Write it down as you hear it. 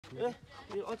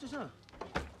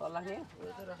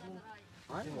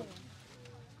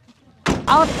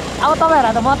अब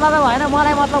तपाईँहरूलाई त मतलबै भएन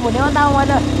मलाई मतलब हुने हो नि त अब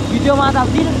मैले भिडियोमा त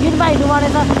दिनमा हिँड्नु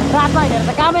पर्नेछ रातमा हिँडेर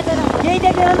त कामै छैन यही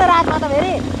देख्दैन नि त रातमा त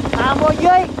फेरि अब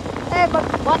यही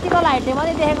बत्तीको लाइटले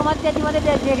मात्रै देखेको मात्रै त्यति मात्रै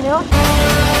देख्ने हो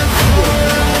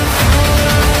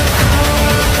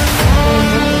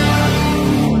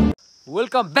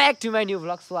welcome back to my new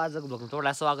vlog so आजको भ्लगमा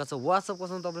तपाईँलाई स्वागत छ वाट्सएप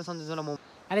कसम तपाईँले सन्देशमा म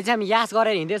अहिले चाहिँ हामी यास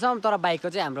गरेर हिँड्दैछौँ तर बाइकको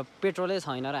चाहिँ हाम्रो पेट्रोलै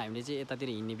छैन र हामीले चाहिँ यतातिर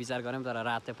हिँड्ने विचार गऱ्यौँ तर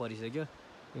रात चाहिँ परिसक्यो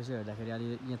यसो हेर्दाखेरि अलि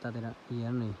यतातिर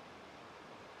हेर्नु नि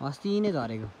अस्ति नै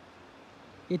झरेको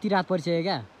यति रात परिसक्यो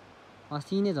क्या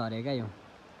अस्ति नै झरेको क्या यो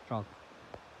ट्रक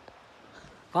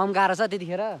कम गाह्रो छ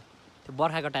त्यतिखेर त्यो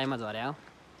बर्खाको टाइममा झर्या हो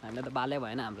हामीलाई त बालै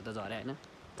भएन हाम्रो त झर्या होइन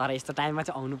तर यस्तो टाइममा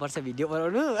चाहिँ आउनुपर्छ भिडियो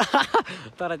बनाउनु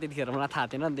तर त्यतिखेर मलाई थाहा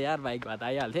थिएन नि त यार बाइक भए त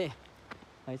आइहाल्थेँ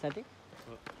है साथी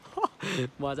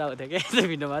मजा आउँथ्यो क्या यस्तो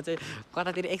भिडियोमा चाहिँ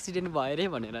कतातिर एक्सिडेन्ट भयो अरे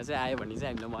भनेर चाहिँ आयो भने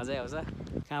चाहिँ हामीलाई मजै आउँछ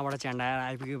कहाँबाट च्यान्डाएर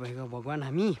आइपुग्यो भएको भगवान्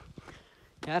हामी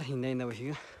यार हिँड्दा हिँड्दा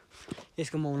भइसक्यो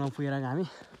यसको मौलामा पुगेर हामी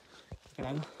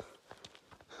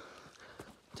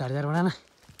झारझारबाट न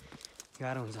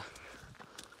गाह्रो हुन्छ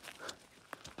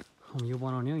यो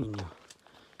बनाउने हो हिँड्ने हो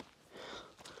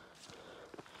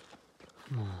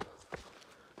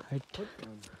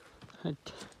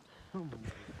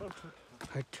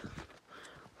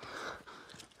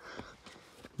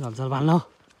झलझल भाल्नु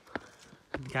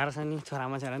गाह्रो छ नि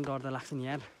छोरामा छोरा नि डर त लाग्छ नि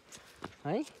यार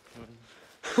है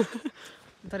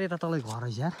तर यता तलै घर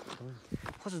रहेछ यार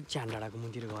कस्तो झ्यान्डाडाको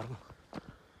मुनतिर घरको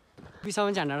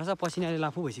बिचमा झ्यान्डाडा छ पसिनाले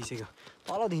लाफु भइसक्यो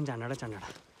तलदेखि झ्यान्डाडा झ्यान्डाडा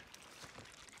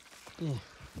ए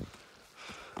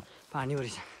पानी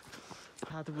परेछ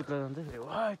हात पुत्ला जान्छ फेरि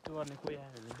वाट गर्ने कोही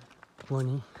आयो हो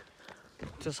नि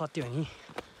त्यो सत्य हो नि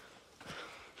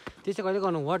त्यो चाहिँ कहिले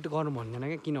गर्नु वाट गर्नु भन्दैन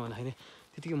क्या किन भन्दाखेरि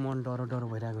त्यतिकै मन डरो डरो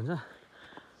भइरहेको हुन्छ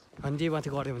अनि त्यही माथि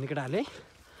गऱ्यो भने केटाहरूले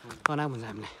तनाव हुन्छ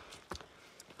हामीलाई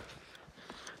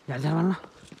झारझार मान्नु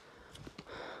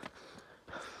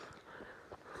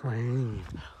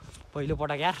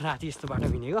पहिलोपटक यार राति यस्तो बाटो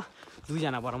हिँडेको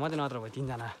दुईजना भएर मात्रै नत्र भयो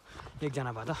तिनजना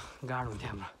एकजना भए त गाड हुन्थ्यो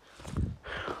हाम्रो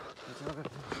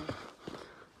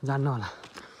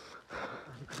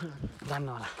जान्न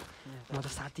होला म त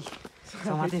साथी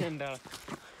समातेँ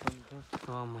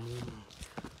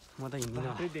म त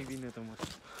हिँड्दिनँ देख्दिनँ त म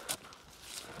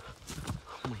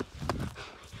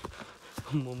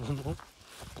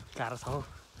गाह्रो छ हौ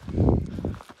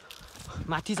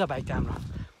माथि छ बाइक त हाम्रो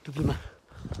टुपीमा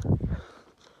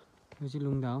यो चाहिँ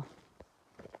लुङ्गा हो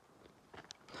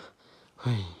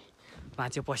है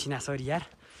बाँच्यो पसिना सरी यार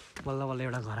बल्ल बल्ल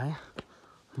एउटा घर आयो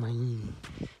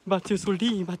बाँच्यो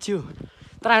सोल्टी बाँच्यो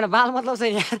तर हाम्रो बाल मतलब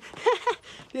छैन यार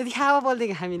त्यति खावा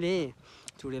बोल्थ्यो हामीले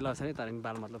चुडेल छ नि तर पनि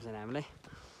बाल मतलब छैन हामीलाई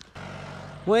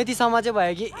म यतिसम्म चाहिँ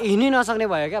भयो कि हिँड्नै नसक्ने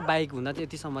भयो क्या बाइक हुँदा चाहिँ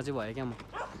यतिसम्म चाहिँ भयो क्या म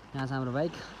यहाँ छ हाम्रो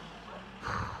बाइक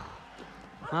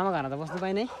मामा घरमा त बस्नु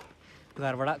पाइने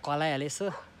घरबाट कल आइहाल्यो यसो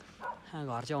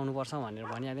घर चाहिँ आउनुपर्छ भनेर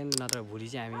भनिहाल्यो नि नत्र भोलि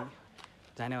चाहिँ हामी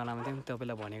जानेवालामा थियौँ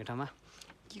तपाईँलाई भनेको ठाउँमा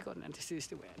के गर्ने त्यस्तै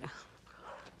त्यस्तै भयो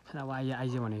होइन अब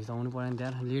आइज भनेपछि त आउनु पऱ्यो नि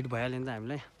त्यहाँ लेट भइहाल्यो नि त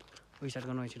हामीलाई पैसा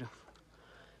गर्नु छिटो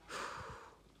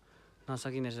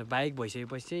नसकिने रहेछ बाइक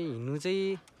भइसकेपछि चाहिँ हिँड्नु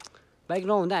चाहिँ बाइक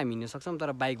नहुँदा हामी हिँड्नु सक्छौँ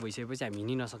तर बाइक भइसकेपछि हामी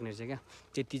हिँड्नै नसक्ने रहेछ क्या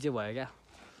त्यति चाहिँ भयो क्या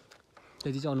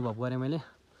त्यति चाहिँ अनुभव गरेँ मैले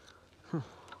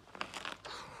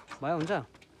भयो हुन्छ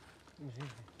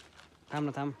थाम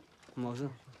न थाम म आउँछु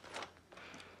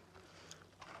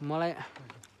मलाई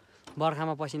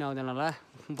बर्खामा पसिना आउँदैन होला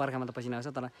बर्खामा त पसिना आउँछ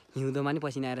तर हिउँदोमा नि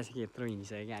पसिना आएर चाहिँ यत्रो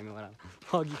हिँडिसक्यो क्या हामी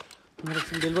ओह्रालो अघि मेरो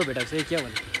सुन्देल पो भेटाएको छ क्या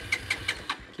भने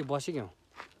के बस्यो क्या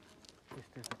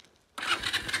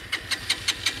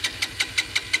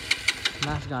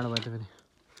लास्ट गाडो भयो त फेरि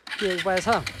के उपाय छ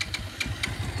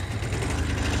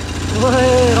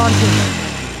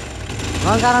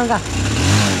रङ्का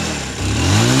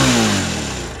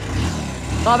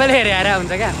सबैले हेरेर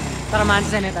हुन्छ क्या तर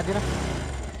मान्छे छैन यतातिर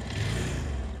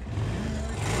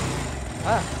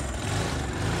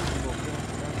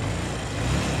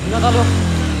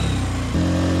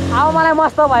अब मलाई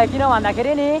मस्त भयो किन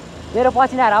भन्दाखेरि नि मेरो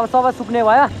पसिनाहरू अब सबै सुक्ने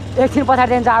भयो एकछिन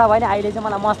पछाडिदेखि जाडो भयो नि अहिले चाहिँ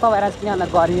मलाई मस्त भइरहेको छ किन भन्दा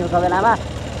गरिएको बेलामा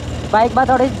बाइकमा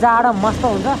थोरै जाडो मस्त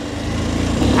हुन्छ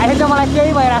अहिले चाहिँ मलाई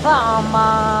केही भइरहेछ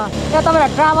यहाँ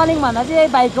तपाईँहरू ट्राभलिङ भन्दा चाहिँ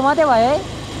यही बाइकको मात्रै भयो है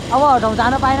अब ठाउँ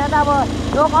जानु पाएन त अब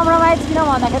यो कम्प्रोमाइज किन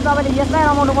भन्दाखेरि तपाईँले यसलाई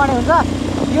रमाउनु पर्ने हुन्छ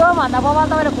यो भन्दा बबाल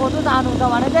तपाईँले खोज्नु चाहनुहुन्छ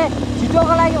भने चाहिँ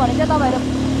छिटोको लागि भने चाहिँ तपाईँहरू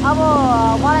अब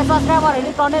मलाई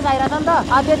सब्सक्राइबरहरूले टन्नै चाहिरहेछ नि त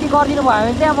अब त्यति गरिदिनु भयो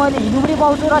भने चाहिँ मैले हिँड्नु पनि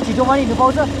पाउँछु र छिटो पनि हिँड्नु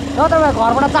पाउँछु र तपाईँ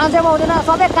घरबाट चान्सै पाउँदैन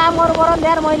सबै काम गर्नु पऱ्यो नि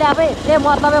यार मैले आफै त्यही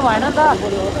मतलबै भएन नि त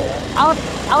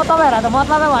अब तपाईँहरूलाई त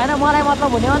मतलबै भएन मलाई मतलब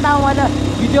हुने हो नि त अब मैले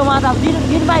भिडियोमा त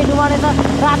दिनमा हिँड्नु पर्नेछ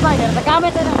रातमा हिँडेर त कामै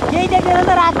छैन केही देख्दैन नि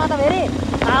त रातमा त फेरि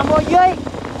अब यही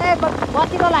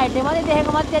बत्तीको लाइटले मात्रै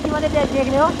देखेको मात्रै त्यति मात्रै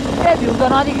देख्ने हो भ्यू त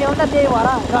नदेख्ने हो नि त त्यही भएर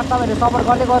र तपाईँहरूले सपोर्ट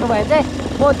गर्दै गर्नुभयो चाहिँ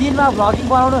म दिनमा भ्लगिङ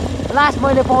बनाउनु लास्ट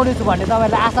मैले पाउनेछु भन्ने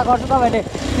तपाईँहरूले आशा गर्छु तपाईँहरूले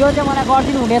त्यो चाहिँ मलाई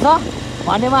गरिदिनु हुनेछ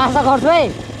भन्ने म आशा गर्छु है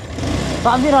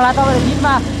सम्झिनु होला तपाईँले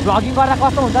दिनमा भ्लगिङ गर्दा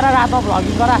कस्तो हुन्छ र रातमा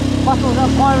भ्लगिङ गर्दा कस्तो हुन्छ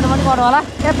कमेन्ट पनि गर्नु होला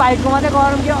बाइकको मात्रै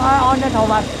गरौँ कि अन्य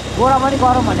ठाउँमा गोरा पनि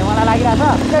गरौँ भन्ने मलाई लागिरहेको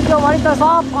छ त्यो पनि त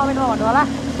सब कमेन्टमा भन्नु होला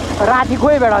राति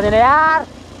कोही भेटाउँदैन यार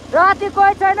राति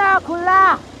कोही छैन खुल्ला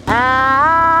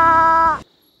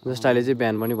जस्तो अहिले चाहिँ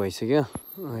बिहान पनि भइसक्यो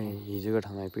हिजोको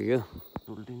ठाउँमा आइपुग्यो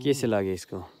के चाहिँ लाग्यो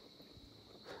यसको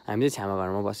हामी चाहिँ छ्यामा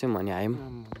घरमा बस्यौँ अनि आयौँ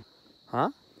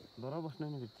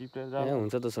ए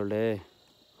हुन्छ त सोल्डे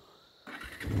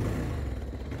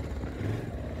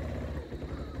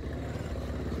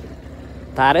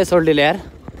तारै सोल्डेले यार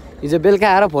हिजो बेलुका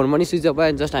आएर फोन पनि स्विच अफ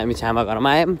भयो जस्ट हामी छ्यामा घरमा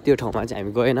आयौँ त्यो ठाउँमा चाहिँ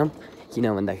हामी गएनौँ किन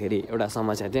भन्दाखेरि एउटा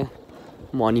समस्या थियो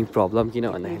मनी प्रब्लम किन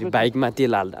भन्दाखेरि बाइकमा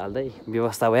तेल हाल्दै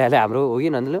व्यवस्था भइहाल्यो हाम्रो हो कि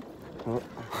नन्दलु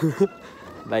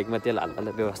बाइकमा तेल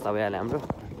हाल्दा व्यवस्था भइहाल्यो हाम्रो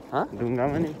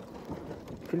ढुङ्गामा नि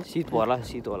फेरि शीत होला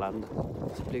नि त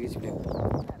चिप्लेको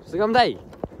सुगम दाई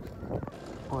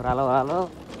ओह्रालो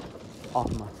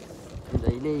अफमा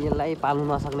जहिले यसलाई पाल्नु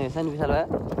नसक्ने रहेछ नि विशाल भाइ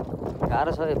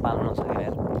गाह्रो छ यो पाल्नु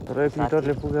नसकेर तर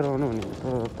फिटरले पुगेर आउनु भने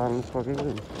पाल्नु सकेको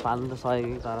पाल्नु त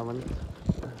सकेको तर पनि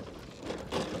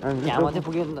यहाँ मात्रै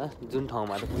पुग्यो नि त जुन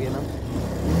ठाउँमा त पुगेन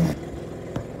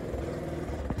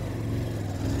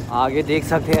आगे देख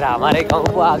सकते हैं हमारे गाँव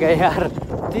को आ गए यार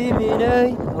तिमी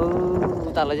नै हो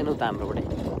उता लैजाउँ उता हाम्रोपट्टि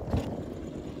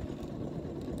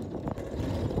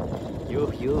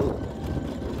यो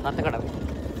कता कटा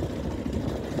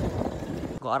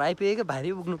घर आइपुगेको भारी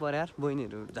पुग्नु पर्यो यार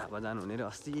बहिनीहरू झापा जानु हुने रे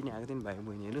अस्ति नि आएको थियो नि भाइ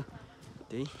बहिनीहरू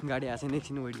त्यही गाडी आएको छैन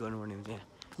एकछिन वेट गर्नुपर्ने हुन्छ यहाँ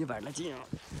यो भाडलाई चाहिँ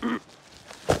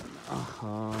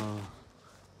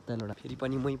त्यहाँबाट फेरि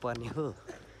पनि मै पर्ने हो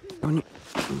अनि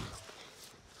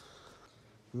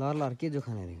ल के जो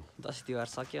खाने अरे दसैँ तिहार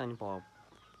सक्यो अनि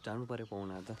जानु पऱ्यो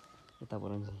पाहुना त यता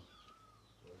पऱ्यो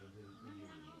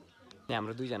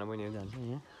हाम्रो दुईजना बहिनीहरू जान्छ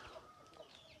यहाँ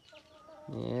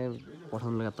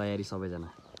पठाउनुको तयारी सबैजना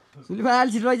सुलिफा आल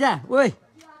छिटो लैजा ओइ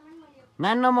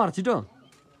 9 नम्बर छिटो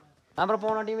हाम्रो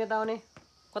पाहुना टिम यता आउने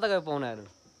कता गयो पाहुनाहरू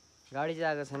गाडी चाहिँ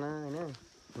आएको छैन होइन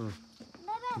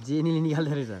जेनीले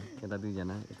निकाल्दो रहेछ यता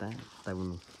दुईजना यता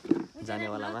बुन्नु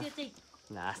जानेवालामा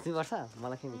हाँस्नुपर्छ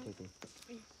मलाई के मिठो थियो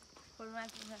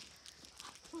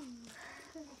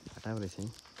हटाएको रहेछ है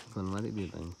फोन मात्रै दियो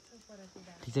त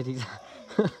ठिक छ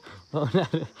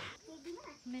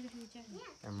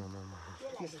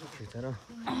फ्युचर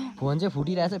फोन चाहिँ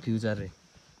फुटिरहेछ फ्युचर रे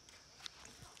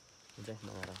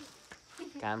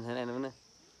काम छैन हेर्नु न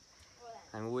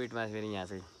हामी वेटमा फेरि यहाँ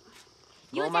चाहिँ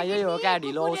यही हो क्या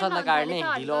ढिलो आउँछ नि त काट्ने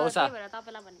ढिलो आउँछ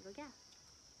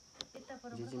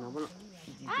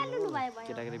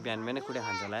केटाकेटी बिहान बिहानै खुट्टा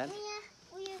खान्छ होला यार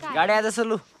गाडी आएछ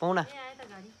लु पाहुना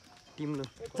टिम लु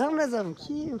जाउँ न जाउँ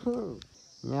के हो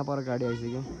यहाँ पर गाडी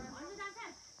आइसक्यो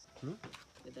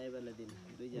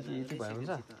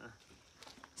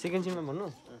सेकेन्ड सिनमा भन्नु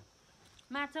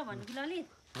मार्छ भन्नु कि ललित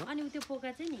अनि त्यो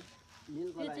पोका चाहिँ नि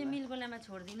त्यो चाहिँ मिलगोलामा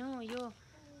छोडिदिनु यो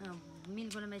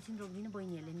मिलगोलामा एकछिन रोकिदिनु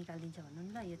बहिनीहरूले निकालिदिन्छ भन्नु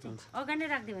नि ल यो चाहिँ अगाडि नै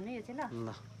राखिदियो भन्नु यो चाहिँ ल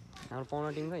हाम्रो पाहुना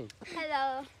टिम खै हेलो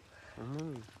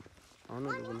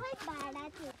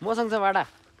मसँग छ भाडा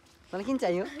तँलाई किन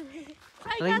चाहियो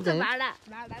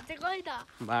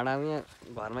भाडा यहाँ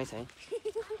घरमै छ है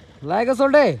लागेको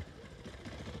सोल्टे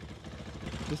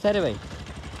बिस्तारै भाइ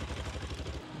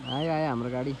आयो हाम्रो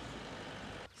गाडी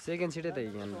सेकेन्ड सिटै त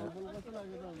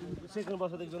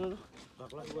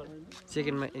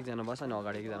सेकेन्डमा एकजना बस्छ अनि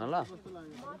अगाडि एकजना ल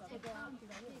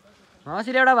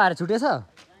सिट एउटा भाडा छुटेछ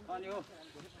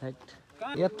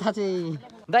यता चाहिँ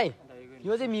दाइ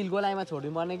यो चाहिँ मिल गोलाइमा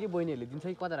छोडिदिनु पर्ने कि बहिनीहरूले दिन्छ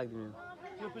कि कता राखिदिनु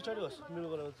यो पछाडि होस् मिल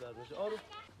गोलाइमा झार्नुहोस् अरू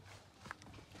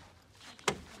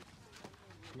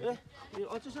ए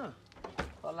अझै छ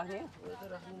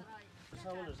राख्ने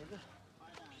सामानहरू छ क्या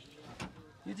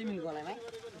यो चाहिँ मिल गोलाइमा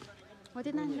हो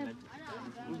त्यो नानीलाई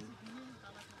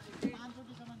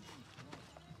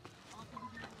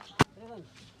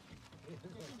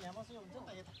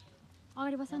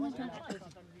अगाडि बस्छ न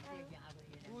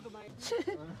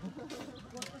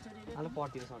आलु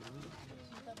पट्तिर सर्नु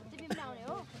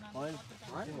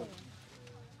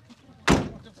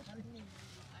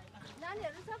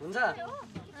हुन्छ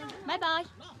बाई बाई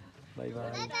बाई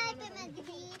बाई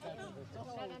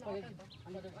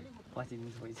पछि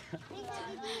दिन्छ पैसा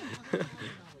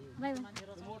बाई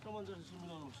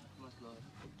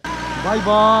बाई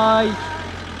बाई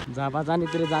झापा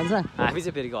जानेतिर जान्छ हामी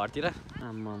चाहिँ फेरि घरतिर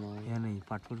आम्मामा यहाँ नै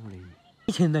पाटपुट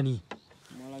छैन नि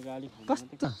मलाई गाली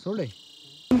कस्तो सोल्डे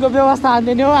उनको व्यवस्था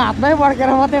हान्दैन हो हातमै पड्केर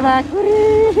मात्रै भाकुरी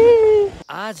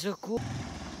आजको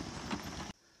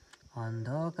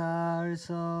अन्धकार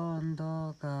छ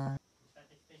अन्धकार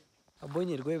अब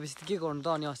बहिनीहरू गएपछि त के गर्नु त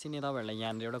अनि अस्ति नै तपाईँहरूलाई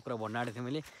यहाँनिर एउटा कुरा भन्न आँटेको थिएँ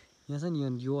मैले यहाँ छ नि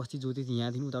यो अस्ति जोतेको थिएँ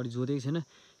यहाँदेखि उतापट्टि जोतेको छैन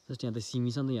जस्ट यहाँ त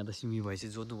सिमी छ नि त यहाँ त सिमी भएपछि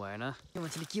जोत्नु भएन यो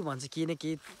मान्छेले के भन्छ केही न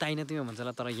केही ताइन तिमी भन्छ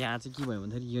होला तर यहाँ चाहिँ के भयो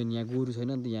भन्दाखेरि यहाँ गोरु छैन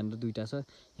नि त यहाँनिर दुइटा छ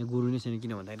यहाँ गोरु नै छैन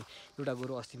किन भन्दाखेरि एउटा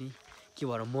गोरु अस्ति नै के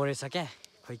भएर मरेछ क्या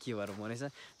खै के भएर मरेछ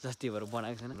जस्तै भएर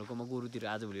बनाएको छैन हाम्रोकोमा गोरुतिर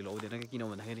आजभोलि लाउँदैन क्या किन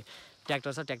भन्दाखेरि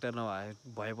ट्र्याक्टर छ ट्र्याक्टर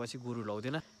भएपछि गोरु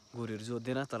लाउँदैन गोरुहरू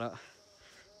जोत्दैन तर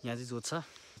यहाँ चाहिँ जोत्छ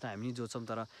त हामी नि जोत्छौँ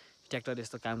तर ट्र्याक्टर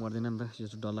यस्तो काम गर्दैन नि त यो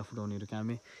डल्ला फुटाउनेहरू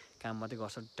काम मात्रै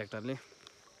गर्छ ट्र्याक्टरले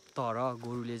तर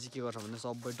गोरुले चाहिँ के गर्छ भने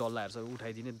सबै डल्लाहरू सबै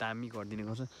उठाइदिने दामी गरिदिने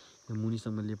गर्छ यो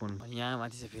मुनिसम्म लेपाउनु अनि यहाँ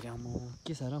माथि चाहिँ फेरि आम्म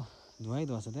के छ र धुवाइ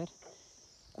धुवा छ त यार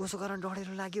कसो कारण डढेर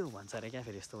लाग्यो भन्छ अरे क्या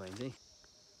फेरि यस्तो भयो भने चाहिँ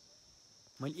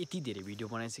मैले यति धेरै भिडियो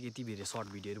बनाइसकेँ यति धेरै सर्ट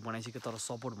भिडियोहरू बनाइसकेँ तर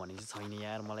सपोर्ट भन्ने चाहिँ छैन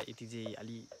यार मलाई यति चाहिँ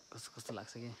अलि कस्तो कस्तो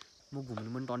लाग्छ क्या म घुम्नु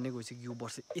पनि टन्नै गइसक्यो यो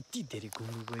वर्ष यति धेरै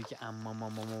घुम्नु गएँ कि आम्मा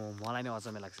मलाई नै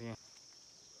अचम्म लाग्छ क्या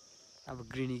अब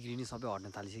ग्रिनी सबै हट्न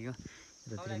थालिसक्यो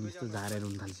यतातिर यस्तो झारहरू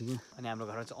हुन थालिसक्यो अनि हाम्रो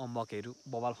घरमा चाहिँ अम्बकहरू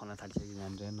बबाल फल्न थालिसक्यो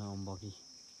यहाँनिर हेर्न अम्बकी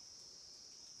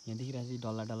यहाँ देखिरहेको चाहिँ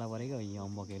डल्ला डल्ला परेको यहाँ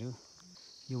अम्बकहरू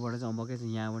योबाट चाहिँ अम्बकै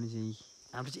चाहिँ यहाँबाट चाहिँ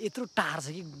हाम्रो चाहिँ यत्रो टार छ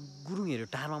कि गुरुङहरू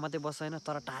टारमा मात्रै बस्छ होइन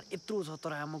तर टार यत्रो छ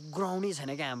तर हाम्रो ग्राउन्डै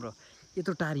छैन क्या हाम्रो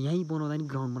यत्रो टार यहीँ बनाउँदा नि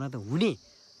ग्राउन्ड बनाउँदा हुने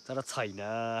तर छैन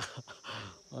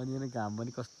अनि यहाँ घाम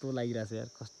पनि कस्तो लागिरहेछ यार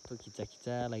कस्तो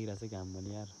खिच्चा लागिरहेछ घाम पनि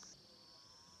यार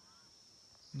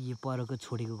यो परको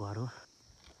छोडेको घर हो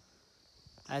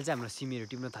अहिले चाहिँ हाम्रो सिमीहरू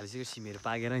टिप्न थालिसक्यो सिमीहरू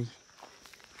पाकेर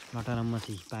लटरममा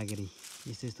चाहिँ पाकेर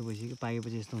यस्तो भइसक्यो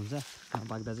पाकेपछि यस्तो हुन्छ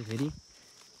पाक्दा चाहिँ फेरि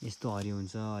यस्तो हरियो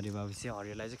हुन्छ हरियो भएपछि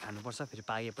हरियोलाई चाहिँ खानुपर्छ फेरि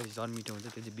पाकेपछि झन् मिठो हुन्छ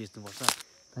त्यो चाहिँ बेच्नुपर्छ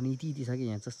अनि यति छ कि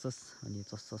यहाँ चस अनि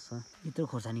चस छ यत्रो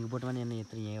खोर्सानीको बोटमा नि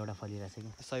यत्रो यहाँ एउटा फलिरहेछ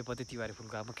कि सयपत्री तिहारे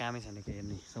फुलको अब कामै छैन क्या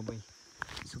हेर्ने सबै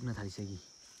सुक्न थालिसक्यो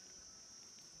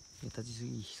यता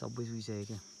चाहिँ सबै सुकिसक्यो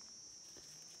क्या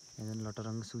यहाँ झन्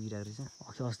लटरङ्ग सुकिरहेको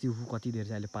रहेछ अस्ति कति धेरै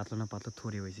चाहिँ अहिले पातलो न पातलो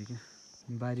थोरै भइसक्यो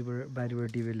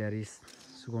बारीबाट टिपेर ल्याएर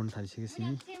सुकाउनु थालिसक्यो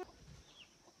सिमी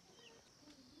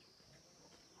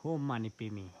हो माने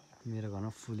पेमे मेरो घरमा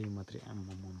फुले मात्रै आम्म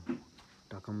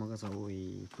ढकमक छ ओ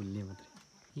फुल्ने मात्रै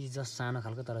यो जस्ट सानो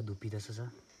खालको तर धुप्पी जस्तो छ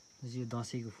यो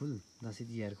दसैँको फुल दसैँ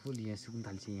तिहारको फुल यहाँ सुक्नु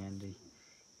थाल्छ यहाँनिर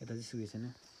यता चाहिँ सुकेको छैन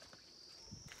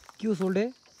के हो सोल्डे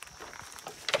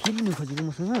फेरि खोजेको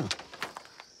मसँग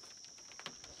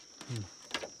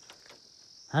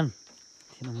हान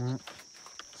थिएन म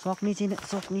सक्ने चाहिँ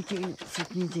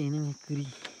होइन मेकुरी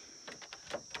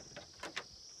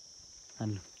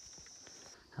हान्नु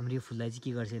हाम्रो यो फुललाई चाहिँ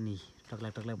के गर्छ नि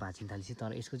टक्लाक भाँचिन थालिन्छ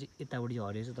तर यसको चाहिँ यतापट्टि चाहिँ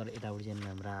हरियो छ तर यतापट्टि चाहिँ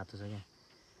हाम्रो रातो छ क्या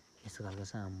यस्तो खालको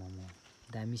छ आम्म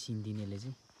दामी सिन दिनेले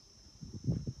चाहिँ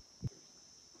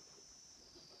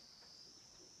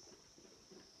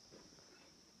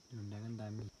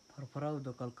दामी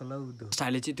फरफराउँदो कलकलाउँदो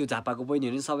अहिले चाहिँ त्यो झापाको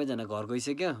बहिनीहरू नि सबैजना घर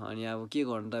गइसक्यो अनि अब के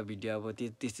गर्नु त भिडियो अब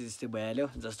त्यस्तै भइहाल्यो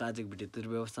जस्ट आजको भिडियो त्यो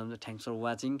व्यवस्थामा थ्याङ्क्स फर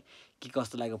वाचिङ के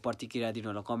कस्तो लाग्यो प्रतिक्रिया दिनु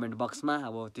होला कमेन्ट बक्समा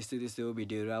अब त्यस्तै हो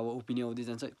भिडियोहरू अब ओपिनियन आउँदै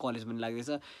जान्छ कलेज पनि लाग्दैछ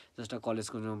जस्ट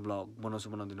कलेजको भ्लग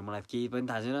बनाउँदिनँ मलाई केही पनि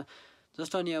थाहा छैन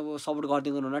जस्ट अनि अब सपोर्ट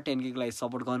गरिदिनु होला 10K को लागि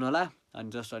सपोर्ट गर्नु होला अनि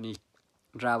जस्ट अनि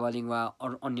ट्राभलिङ वा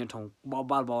अरू अन्य ठाउँ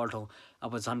बबाल ठाउँ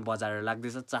अब झन् बजारहरू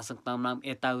लाग्दैछ चासक तामनाम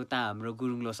यताउता हाम्रो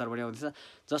गुरुङ लोसार पनि आउँदैछ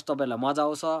जस्ट तपाईँहरूलाई मजा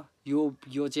आउँछ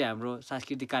यो चाहिँ हाम्रो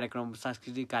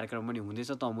सांस्कृतिक कार्यक्रम पनि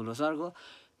हुँदैछ तमु लोसारको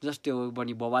जस्ट त्यो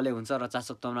पनि बबालै हुन्छ र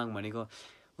चासक तामनाम भनेको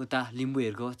उता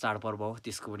लिम्बूहरूको चाडपर्व हो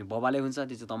त्यसको पनि बबालै हुन्छ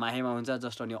त्यो चाहिँ तमाखेमा हुन्छ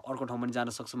जस्ट अनि अर्को ठाउँ पनि जान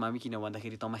सक्छौँ हामी किन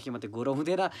भन्दाखेरि तमाखे मात्रै गोरो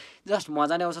हुँदैन जस्ट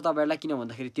मजा नै आउँछ तपाईँहरूलाई किन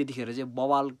भन्दाखेरि त्यतिखेर चाहिँ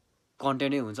बबाल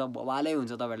कन्टेन्टै हुन्छ बबालै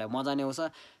हुन्छ तपाईँहरूलाई मजा नै आउँछ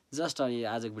जस्ट अनि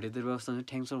आजको भिडियो त्यो व्यवस्था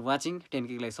थ्याङ्क्स फर वाचिङ 10K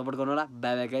को लागि सपोर्ट गर्नु होला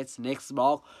by guys next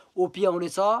blog OP आउने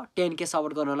छ 10K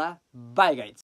सपोर्ट गर्नु होला बाई गाइज